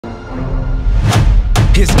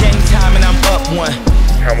It's game time and I'm up one.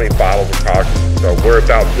 How many bottles of product? So we're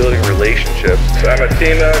about building relationships. So I'm a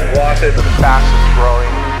team of Glossy, the fastest growing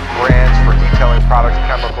brands for detailing products,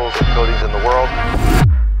 chemicals, and coatings in the world.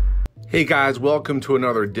 Hey guys, welcome to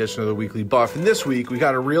another edition of the Weekly Buff. And this week we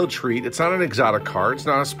got a real treat. It's not an exotic car, it's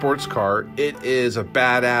not a sports car. It is a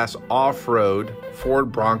badass off-road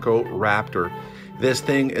Ford Bronco Raptor. This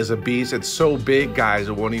thing is a beast. It's so big, guys,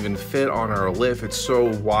 it won't even fit on our lift. It's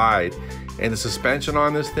so wide. And the suspension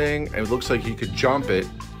on this thing, it looks like you could jump it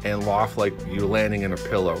and loft like you're landing in a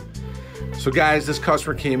pillow. So guys, this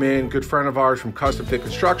customer came in, good friend of ours from Custom Fit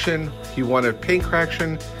Construction. He wanted paint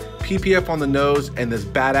correction, PPF on the nose, and this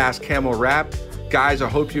badass camo wrap. Guys, I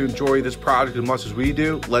hope you enjoy this project as much as we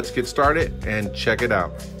do. Let's get started and check it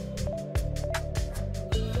out.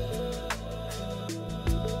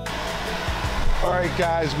 All right,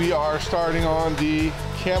 guys, we are starting on the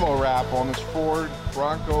camo wrap on this Ford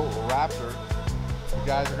Bronco Raptor. You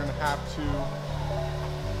guys are gonna have to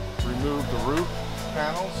remove the roof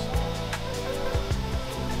panels.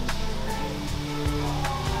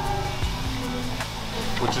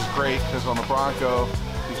 Which is great because on the Bronco,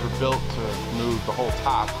 these were built to move the whole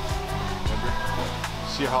top.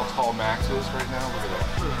 See how tall Max is right now? Look at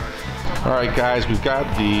that. All right, guys, we've got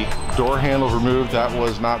the door handles removed. That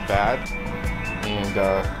was not bad. And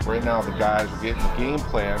right now the guys are getting the game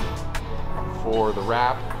plan for the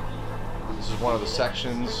wrap. This is one of the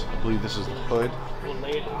sections. I believe this is the hood. We'll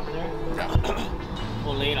lay it on there.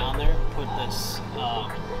 We'll lay it on there, put this,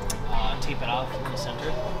 tape it off in the center.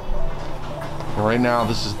 And right now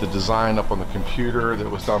this is the design up on the computer that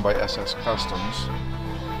was done by Sscustoms.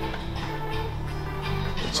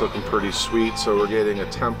 It's looking pretty sweet, so we're getting a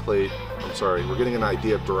template, we're getting an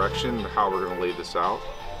idea of direction and how we're gonna lay this out.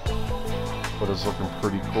 But it's looking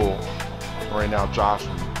pretty cool. And right now Josh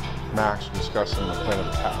and Max are discussing the plan of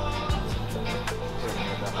attack.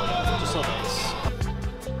 Just so nice.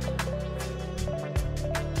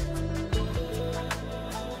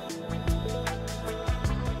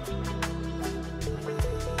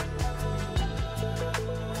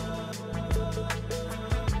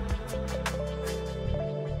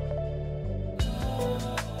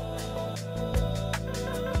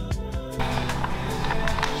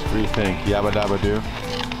 What do you think? Yabba Dabba Doo?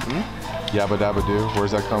 Yabba Dabba Doo?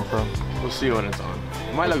 Where's that come from? We'll see when it's on.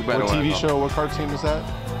 It might look better. What TV show? What cartoon is that?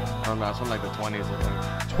 I don't know. It's from like the 20s, I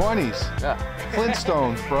think. 20s? Yeah.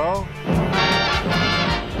 Flintstones, bro.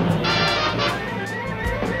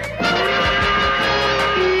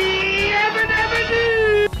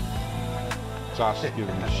 Josh is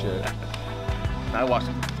giving me shit. I watched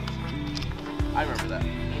it. I remember that.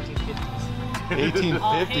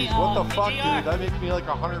 1850s? What the fuck, dude? That makes me like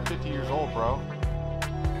 150 years old, bro.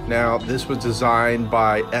 Now, this was designed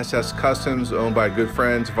by Sscustoms, owned by good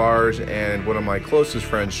friends of ours and one of my closest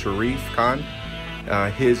friends, Sharif Khan.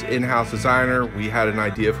 His in-house designer. We had an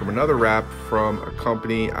idea from another wrap from a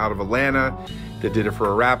company out of Atlanta that did it for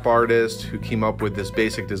a wrap artist who came up with this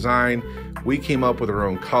basic design. We came up with our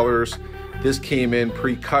own colors. This came in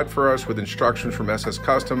pre-cut for us with instructions from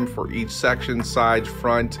Sscustoms for each section, sides,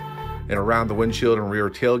 front, and around the windshield and rear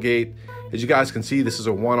tailgate. As you guys can see, this is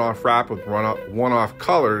a one-off wrap with one-off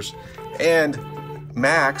colors, and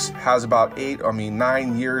Max has about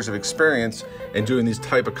 9 years of experience in doing these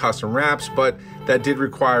type of custom wraps, but that did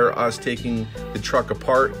require us taking the truck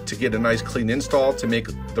apart to get a nice clean install to make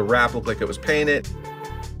the wrap look like it was painted.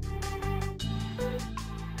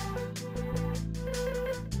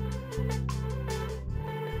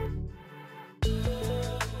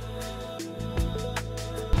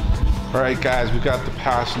 All right, guys, we've got the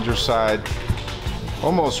passenger side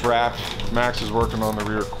almost wrapped. Max is working on the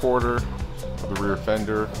rear quarter, the rear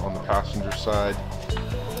fender on the passenger side.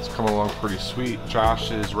 It's coming along pretty sweet.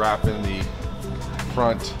 Josh is wrapping the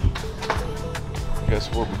front, I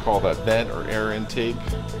guess what we call that, vent or air intake.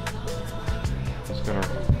 He's gonna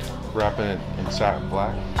wrap it in satin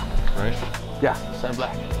black, right? Yeah, satin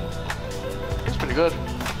black. It's pretty good.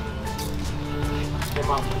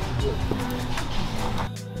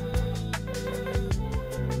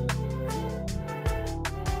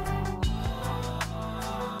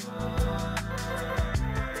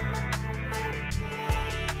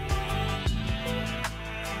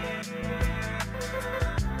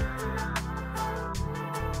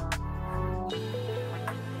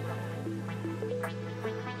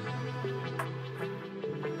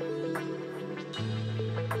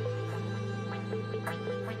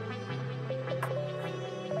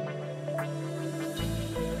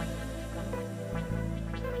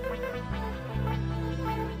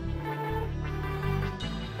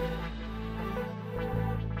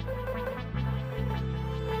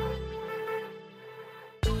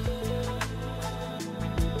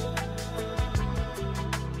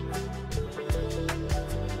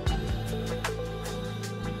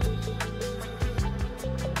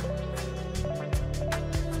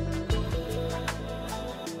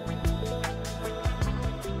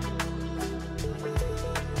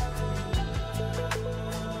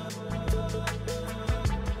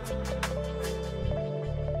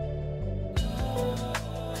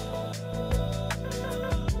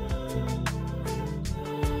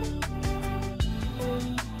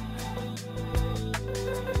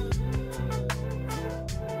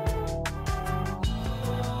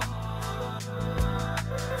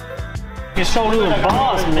 You showed you the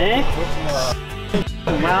boss, man.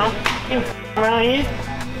 Around here.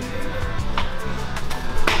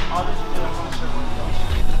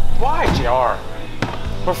 Why, JR?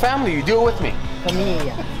 We're family. You do it with me.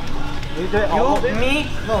 Familia. You? Me?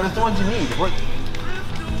 No, that's the ones you need.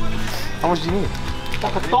 How much do you need?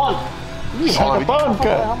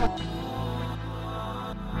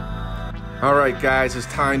 All right, guys, it's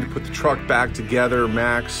time to put the truck back together.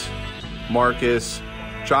 Max, Marcus,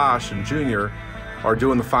 Josh, and Junior are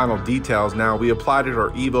doing the final details. Now, we applied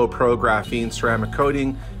our Evo Pro graphene ceramic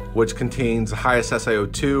coating, which contains the highest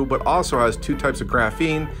SiO2, but also has 2 types of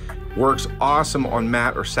graphene. Works awesome on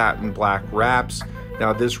matte or satin black wraps.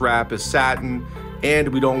 Now, this wrap is satin, and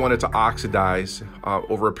we don't want it to oxidize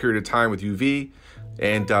over a period of time with UV,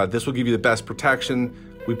 and this will give you the best protection.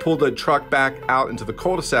 We pulled the truck back out into the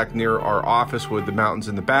cul-de-sac near our office with the mountains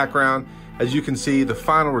in the background. As you can see, the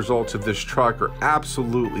final results of this truck are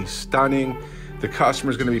absolutely stunning. The customer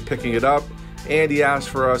is going to be picking it up, and he asked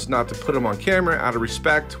for us not to put him on camera out of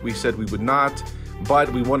respect. We said we would not, but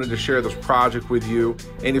we wanted to share this project with you.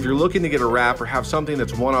 And if you're looking to get a wrap or have something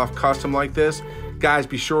that's one-off custom like this, guys,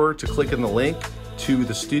 be sure to click in the link to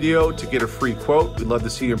the studio to get a free quote. We'd love to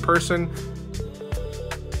see you in person.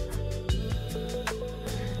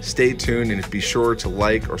 Stay tuned and be sure to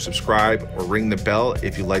like or subscribe or ring the bell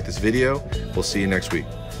if you like this video. We'll see you next week.